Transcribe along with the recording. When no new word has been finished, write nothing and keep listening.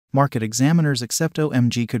Market examiners accept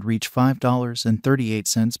OMG could reach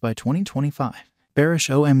 $5.38 by 2025. Bearish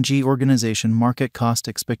OMG organization market cost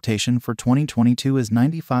expectation for 2022 is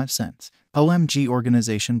 95 cents. OMG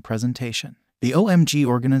organization presentation. The OMG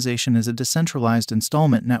organization is a decentralized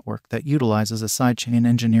installment network that utilizes a sidechain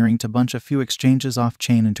engineering to bunch a few exchanges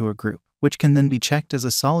off-chain into a group, which can then be checked as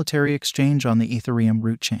a solitary exchange on the Ethereum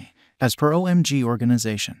root chain. As per OMG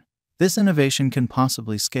organization, this innovation can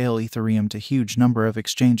possibly scale Ethereum to huge number of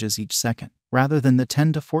exchanges each second, rather than the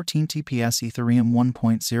 10 to 14 TPS Ethereum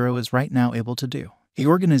 1.0 is right now able to do. The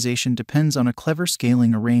organization depends on a clever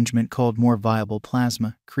scaling arrangement called More Viable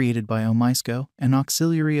Plasma, created by OMISCO, an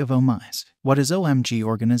auxiliary of OMIS. What is OMG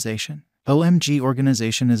organization? OMG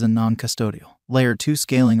organization is a non-custodial, Layer 2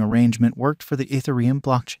 scaling arrangement worked for the Ethereum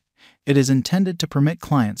blockchain. It is intended to permit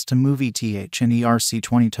clients to move ETH and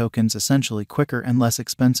ERC20 tokens essentially quicker and less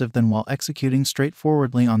expensive than while executing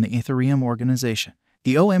straightforwardly on the Ethereum organization.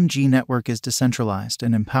 The OMG network is decentralized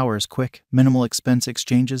and empowers quick, minimal expense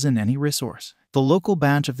exchanges in any resource. The local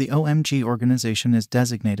badge of the OMG organization is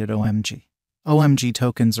designated OMG. OMG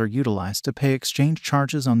tokens are utilized to pay exchange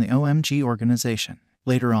charges on the OMG organization.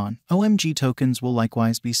 Later on, OMG tokens will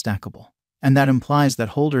likewise be stackable, and that implies that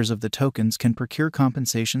holders of the tokens can procure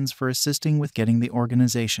compensations for assisting with getting the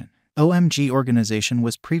organization. OMG organization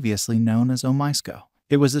was previously known as OMISCO.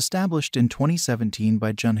 It was established in 2017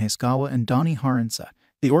 by Jun Hasegawa and Donnie Harinsa.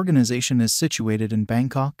 The organization is situated in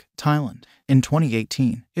Bangkok, Thailand. In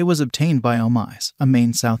 2018, it was obtained by OMIS, a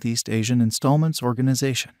main Southeast Asian installments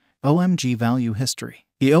organization. OMG value history.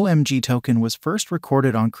 The OMG token was first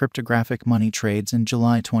recorded on cryptographic money trades in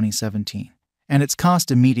July 2017, and its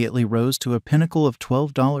cost immediately rose to a pinnacle of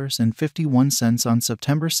 $12.51 on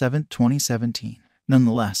September 7, 2017.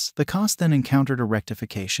 Nonetheless, the cost then encountered a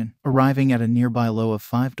rectification, arriving at a nearby low of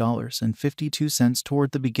 $5.52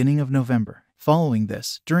 toward the beginning of November. Following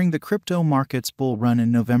this, during the crypto market's bull run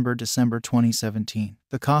in November-December 2017,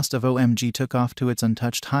 the cost of OMG took off to its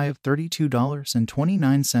untouched high of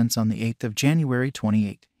 $32.29 on the 8th of January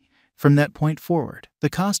 2018. From that point forward, the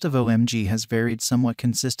cost of OMG has varied somewhat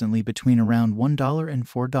consistently between around $1 and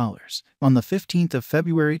 $4. On the 15th of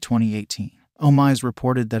February 2018, OMIS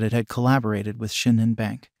reported that it had collaborated with Shinhan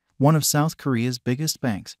Bank, one of South Korea's biggest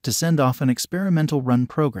banks, to send off an experimental run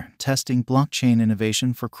program testing blockchain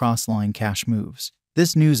innovation for cross-line cash moves.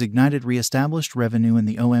 This news ignited re-established revenue in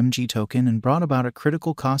the OMG token and brought about a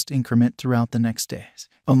critical cost increment throughout the next days.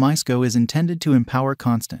 OMISCO is intended to empower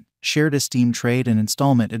constant, shared esteem trade and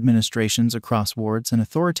installment administrations across wards and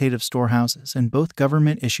authoritative storehouses in both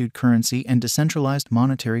government-issued currency and decentralized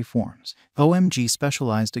monetary forms. OMG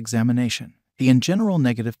specialized examination. The in general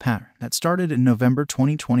negative pattern that started in November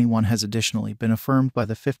 2021 has additionally been affirmed by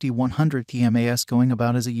the 5100th EMAS going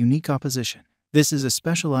about as a unique opposition. This is a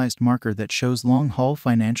specialized marker that shows long-haul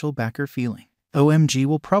financial backer feeling. OMG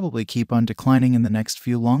will probably keep on declining in the next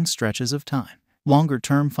few long stretches of time.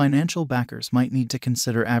 Longer-term financial backers might need to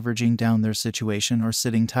consider averaging down their situation or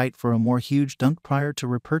sitting tight for a more huge dunk prior to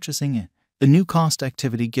repurchasing it. The new cost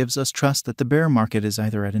activity gives us trust that the bear market is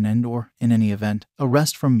either at an end or, in any event, a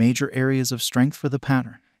rest from major areas of strength for the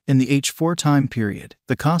pattern. In the H4 time period,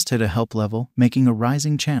 the cost hit a help level, making a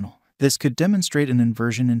rising channel. This could demonstrate an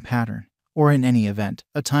inversion in pattern, or in any event,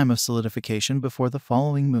 a time of solidification before the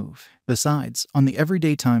following move. Besides, on the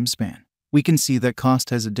everyday time span, we can see that cost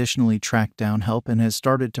has additionally tracked down help and has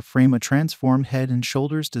started to frame a transformed head and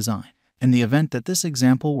shoulders design. In the event that this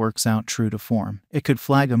example works out true to form, it could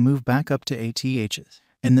flag a move back up to ATHs.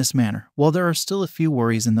 In this manner, while there are still a few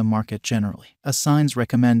worries in the market generally, signs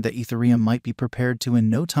recommend that Ethereum might be prepared to in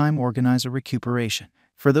no time organize a recuperation.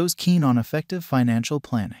 For those keen on effective financial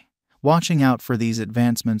planning, watching out for these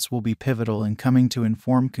advancements will be pivotal in coming to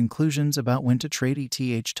informed conclusions about when to trade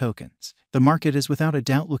ETH tokens. The market is without a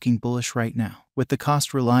doubt looking bullish right now, with the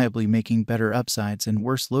cost reliably making better upsides and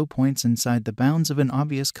worse low points inside the bounds of an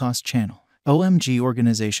obvious cost channel. OMG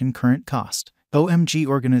organization current cost. OMG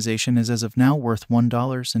organization is as of now worth $1.20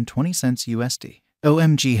 USD.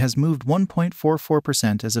 OMG has moved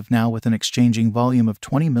 1.44% as of now with an exchanging volume of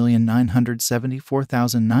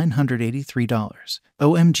 $20,974,983.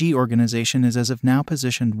 OMG organization is as of now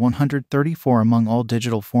positioned 134 among all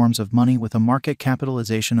digital forms of money with a market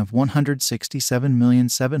capitalization of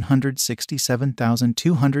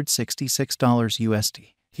 $167,767,266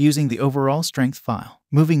 USD. Using the overall strength file,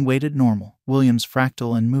 moving weighted normal, Williams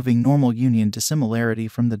fractal and moving normal union dissimilarity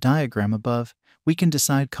from the diagram above, we can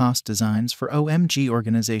decide cost designs for OMG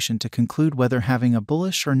organization to conclude whether having a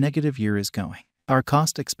bullish or negative year is going. Our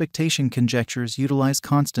cost expectation conjectures utilize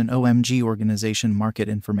constant OMG organization market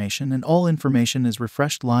information, and all information is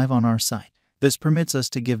refreshed live on our site. This permits us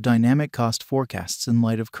to give dynamic cost forecasts in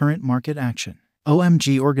light of current market action.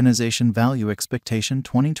 OMG Organization Value Expectation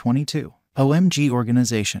 2022. OMG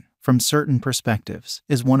Organization, from certain perspectives,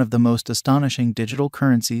 is one of the most astonishing digital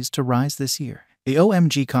currencies to rise this year. The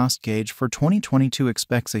OMG cost gauge for 2022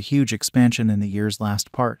 expects a huge expansion in the year's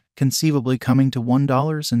last part, conceivably coming to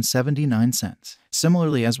 $1.79.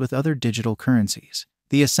 Similarly as with other digital currencies,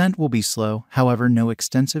 the ascent will be slow, however no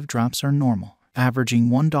extensive drops are normal. Averaging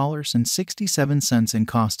 $1.67 in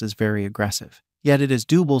cost is very aggressive, yet it is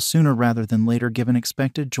doable sooner rather than later given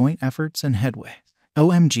expected joint efforts and headway.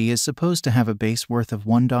 OMG is supposed to have a base worth of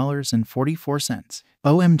 $1.44.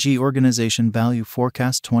 OMG Organization Value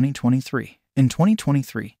Forecast 2023. In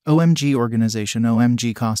 2023, OMG Organization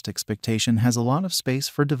OMG cost expectation has a lot of space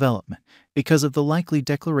for development. Because of the likely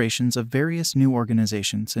declarations of various new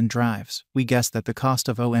organizations and drives, we guess that the cost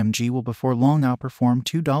of OMG will before long outperform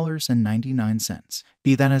 $2.99.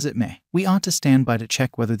 Be that as it may, we ought to stand by to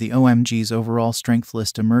check whether the OMG's overall strength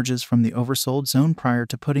list emerges from the oversold zone prior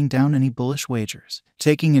to putting down any bullish wagers.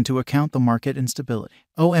 Taking into account the market instability,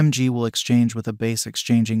 OMG will exchange with a base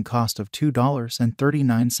exchanging cost of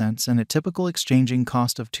 $2.39 and a typical exchanging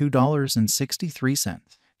cost of $2.63.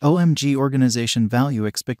 OMG Organization Value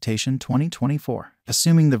Expectation 2024.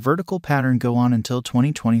 Assuming the vertical pattern go on until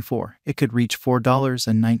 2024, it could reach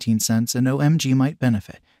 $4.19 and OMG might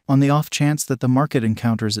benefit. On the off chance that the market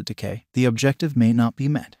encounters a decay, the objective may not be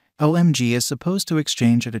met. OMG is supposed to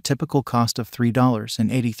exchange at a typical cost of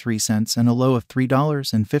 $3.83 and a low of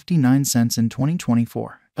 $3.59 in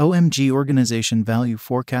 2024. OMG Organization Value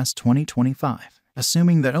Forecast 2025.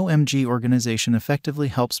 Assuming that OMG Organization effectively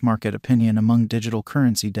helps market opinion among digital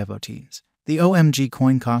currency devotees, the OMG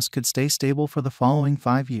coin cost could stay stable for the following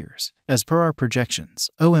 5 years. As per our projections,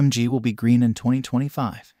 OMG will be green in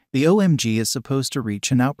 2025. The OMG is supposed to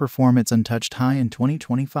reach and outperform its untouched high in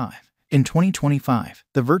 2025. In 2025,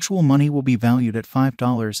 the virtual money will be valued at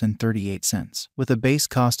 $5.38, with a base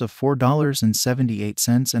cost of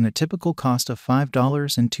 $4.78 and a typical cost of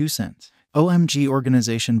 $5.02. OMG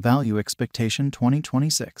Organization Value Expectation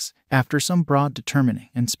 2026. After some broad determining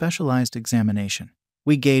and specialized examination,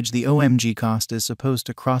 we gauge the OMG cost is supposed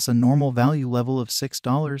to cross a normal value level of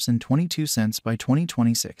 $6.22 by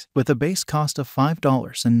 2026, with a base cost of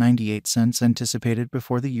 $5.98 anticipated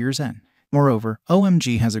before the year's end. Moreover,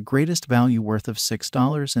 OMG has a greatest value worth of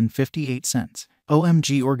 $6.58.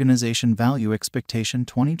 OMG Organization Value Expectation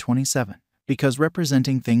 2027. Because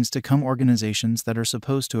representing things to come organizations that are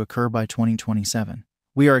supposed to occur by 2027,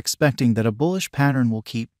 we are expecting that a bullish pattern will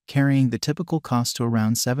keep carrying the typical cost to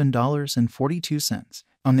around $7.42.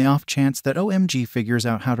 On the off chance that OMG figures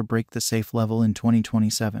out how to break the safe level in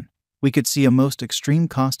 2027, we could see a most extreme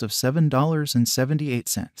cost of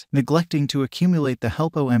 $7.78. Neglecting to accumulate the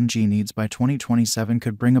help OMG needs by 2027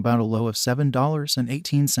 could bring about a low of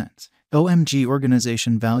 $7.18. OMG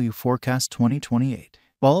Organization Value Forecast 2028.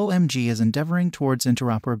 While OMG is endeavoring towards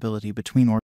interoperability between